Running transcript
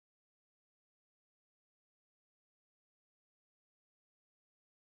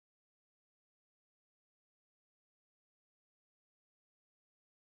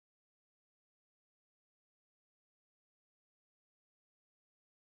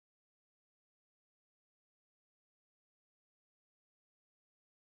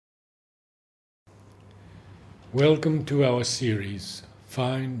Welcome to our series,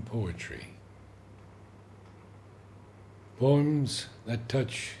 Fine Poetry. Poems that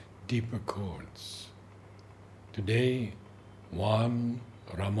touch deeper chords. Today, Juan,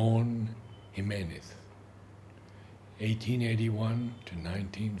 Ramon, Jimenez, 1881 to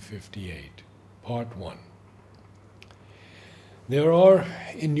 1958, Part 1. There are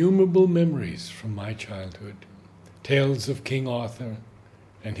innumerable memories from my childhood, tales of King Arthur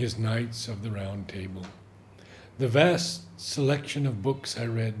and his Knights of the Round Table. The vast selection of books I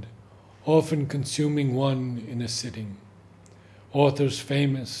read, often consuming one in a sitting, authors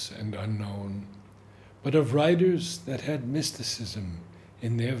famous and unknown, but of writers that had mysticism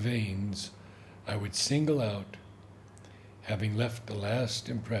in their veins, I would single out, having left the last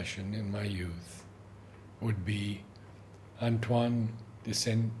impression in my youth, would be Antoine de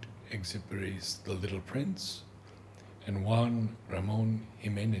Saint-Exupéry's The Little Prince and Juan Ramon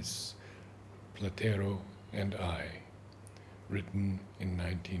Jimenez, Platero and I, written in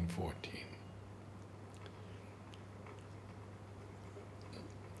 1914.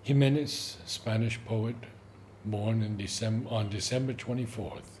 Jimenez, Spanish poet, born on December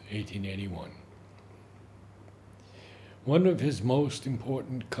 24th, 1881. One of his most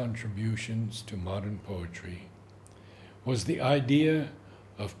important contributions to modern poetry was the idea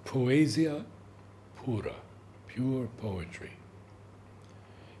of poesia pura, pure poetry.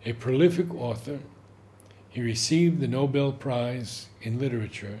 A prolific author, he received the Nobel Prize in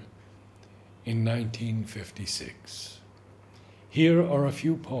Literature in 1956. Here are a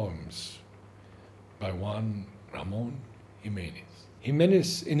few poems by Juan Ramon Jimenez.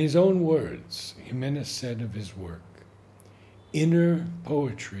 Jimenez, in his own words, Jimenez said of his work, "Inner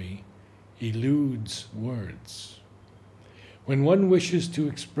poetry eludes words. When one wishes to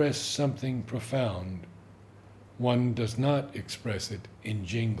express something profound, one does not express it in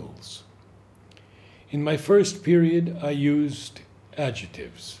jingles. In my first period, I used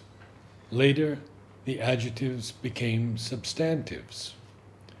adjectives. Later, the adjectives became substantives.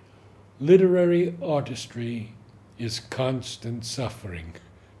 Literary artistry is constant suffering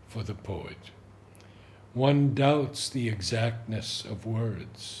for the poet. One doubts the exactness of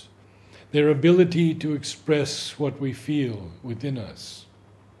words, their ability to express what we feel within us.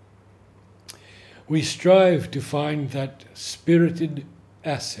 We strive to find that spirited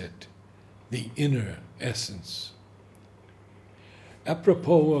asset, the inner essence."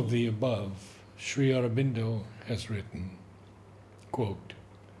 Apropos of the above, Sri Aurobindo has written, quote,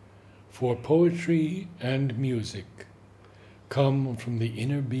 "For poetry and music come from the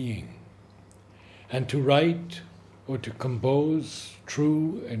inner being, and to write or to compose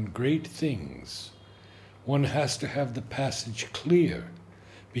true and great things, one has to have the passage clear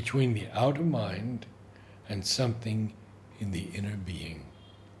between the outer mind and something in the inner being."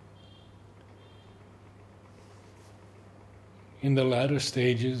 In the latter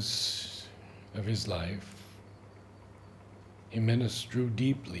stages of his life, Jimenez drew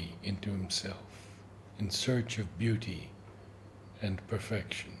deeply into himself in search of beauty and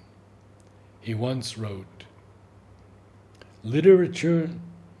perfection. He once wrote, "Literature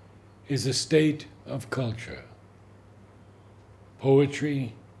is a state of culture.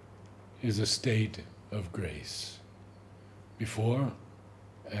 Poetry is a state of grace, before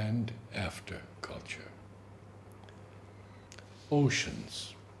and after culture."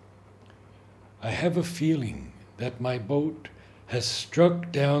 Oceans. I have a feeling that my boat has struck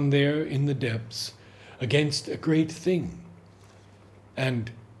down there in the depths against a great thing,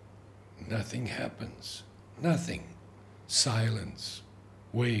 and nothing happens. Nothing. Silence.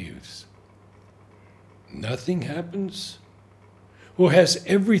 Waves. Nothing happens? Or has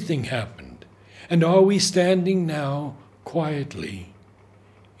everything happened? And are we standing now quietly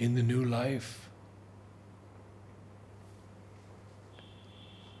in the new life?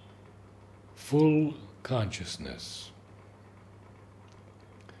 Full consciousness.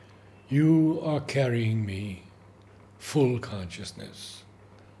 You are carrying me, full consciousness,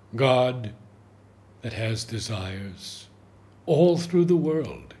 God that has desires, all through the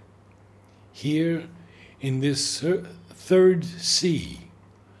world. Here in this third sea,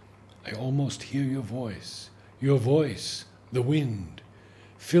 I almost hear your voice, the wind,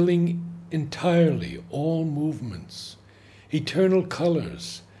 filling entirely all movements, eternal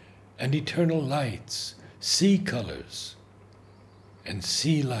colors, and eternal lights, sea colors and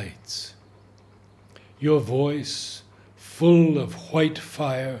sea lights. Your voice, full of white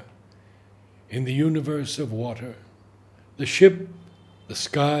fire, in the universe of water, the ship, the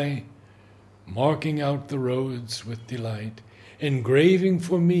sky, marking out the roads with delight, engraving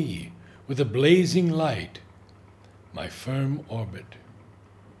for me with a blazing light my firm orbit,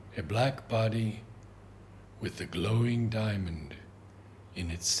 a black body with the glowing diamond in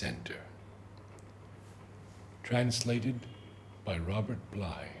its center. Translated by Robert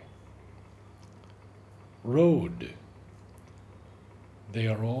Bly. Road. They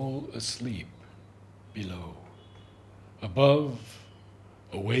are all asleep below. Above,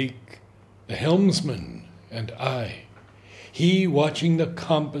 awake, the helmsman and I, he watching the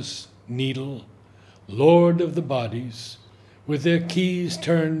compass needle, lord of the bodies, with their keys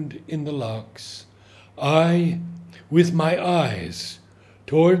turned in the locks, I, with my eyes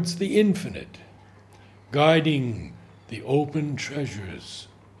towards the infinite, guiding the open treasures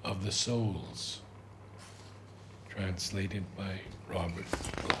of the souls. Translated by Robert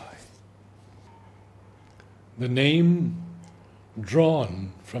Bly. The name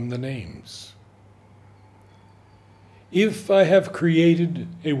drawn from the names. If I have created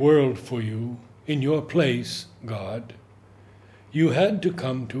a world for you in your place, God, you had to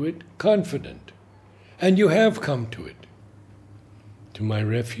come to it confident, and you have come to it, to my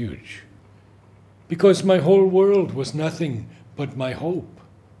refuge, because my whole world was nothing but my hope.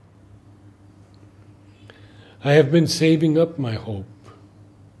 I have been saving up my hope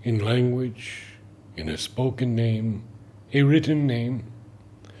in language, in a spoken name, a written name.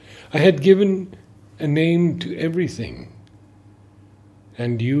 I had given a name to everything,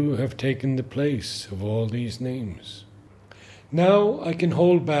 and you have taken the place of all these names. Now I can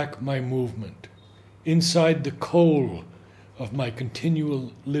hold back my movement inside the coal of my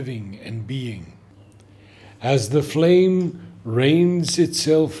continual living and being. As the flame rains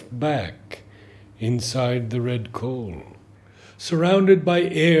itself back inside the red coal, surrounded by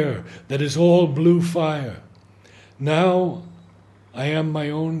air that is all blue fire, now I am my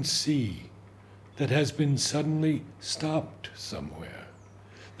own sea that has been suddenly stopped somewhere.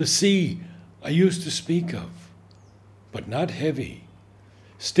 The sea I used to speak of, but not heavy,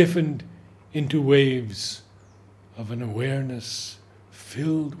 stiffened into waves of an awareness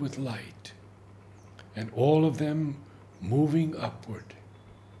filled with light, and all of them moving upward,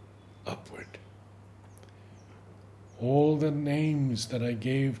 upward. All the names that I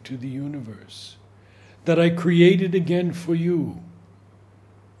gave to the universe, that I created again for you,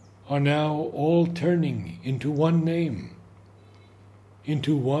 are now all turning into one name,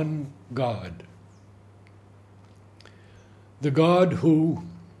 into one God. The God who,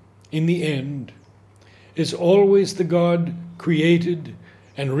 in the end, is always the God created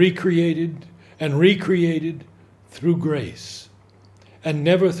and recreated through grace, and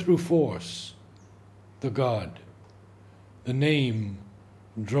never through force. The God, the name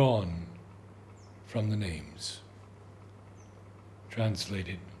drawn from the names.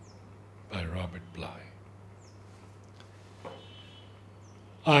 Translated by Robert Bly.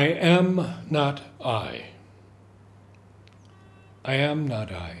 I am not I. I am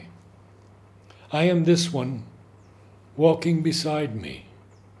not I. I am this one walking beside me,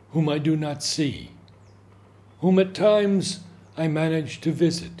 whom I do not see, whom at times I manage to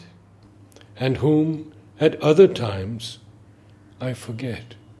visit, and whom at other times I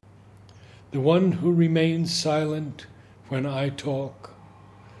forget. The one who remains silent when I talk,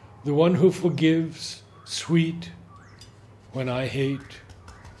 the one who forgives, sweet, when I hate,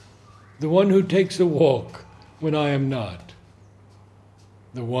 the one who takes a walk when I am not,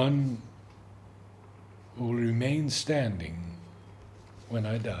 the one who will remain standing when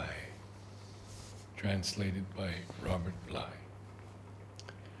I die. Translated by Robert Bly.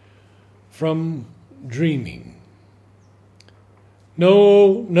 From Dreaming.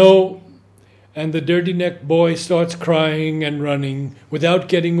 No, no, and the dirty-necked boy starts crying and running without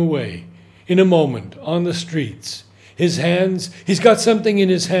getting away. In a moment, on the streets, his hands, he's got something in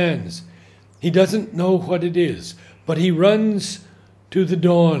his hands. He doesn't know what it is, but he runs to the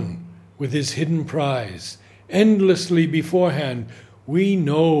dawn with his hidden prize. Endlessly beforehand, we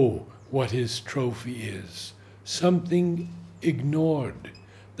know what his trophy is. Something ignored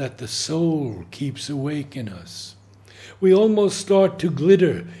that the soul keeps awake in us. We almost start to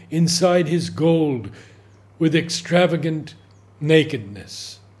glitter inside his gold with extravagant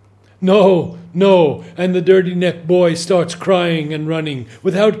nakedness. No, no, and the dirty-necked boy starts crying and running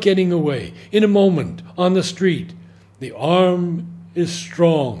without getting away. In a moment, on the street, the arm is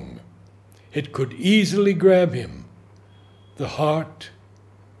strong. It could easily grab him. The heart,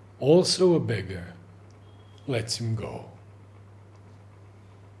 also a beggar, lets him go.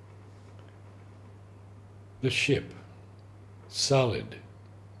 The ship, solid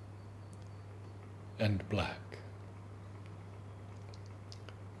and black.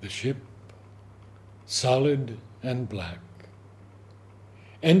 The ship, solid and black,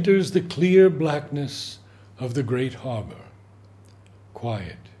 enters the clear blackness of the great harbor,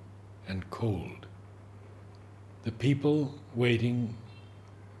 quiet and cold. The people waiting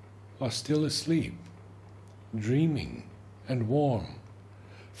are still asleep, dreaming and warm,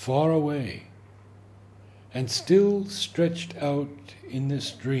 far away, and still stretched out in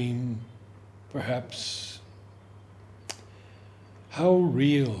this dream, perhaps. How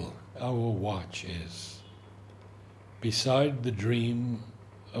real our watch is, beside the dream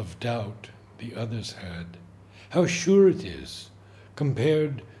of doubt the others had. How sure it is,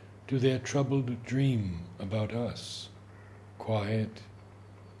 compared to their troubled dream about us. Quiet,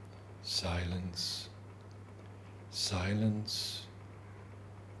 silence, silence,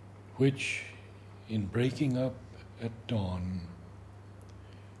 which, in breaking up at dawn,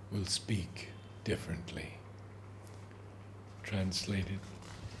 will speak differently. Translated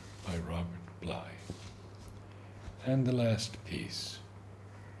by Robert Bly. And the last piece.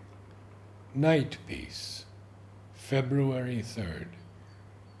 Night piece, February 3rd.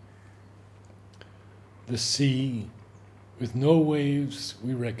 The sea, with no waves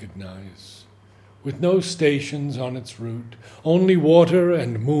we recognize, with no stations on its route, only water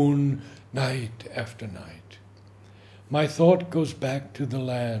and moon, night after night. My thought goes back to the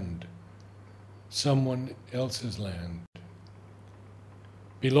land, someone else's land,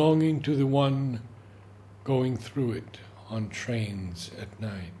 belonging to the one going through it on trains at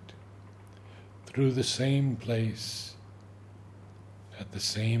night, through the same place, at the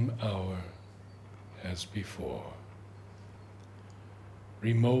same hour as before.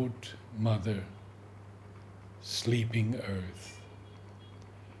 Remote mother, sleeping earth,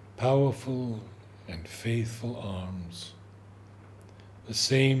 powerful and faithful arms, the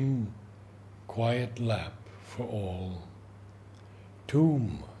same quiet lap for all,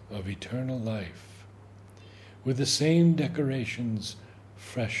 tomb of eternal life, with the same decorations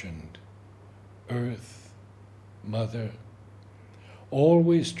freshened, earth, mother,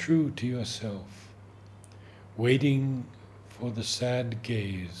 always true to yourself, waiting for the sad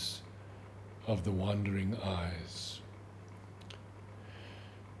gaze of the wandering eyes.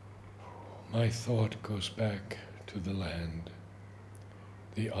 My thought goes back to the land,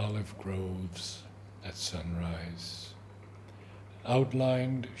 the olive groves at sunrise,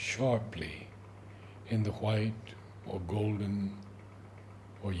 outlined sharply in the white or golden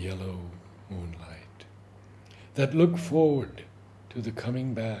or yellow moonlight, that look forward to the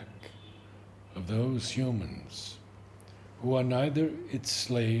coming back of those humans who are neither its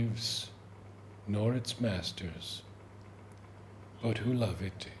slaves nor its masters, but who love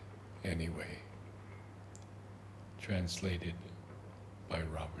it anyway. Translated by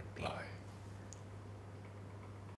Robert Bly.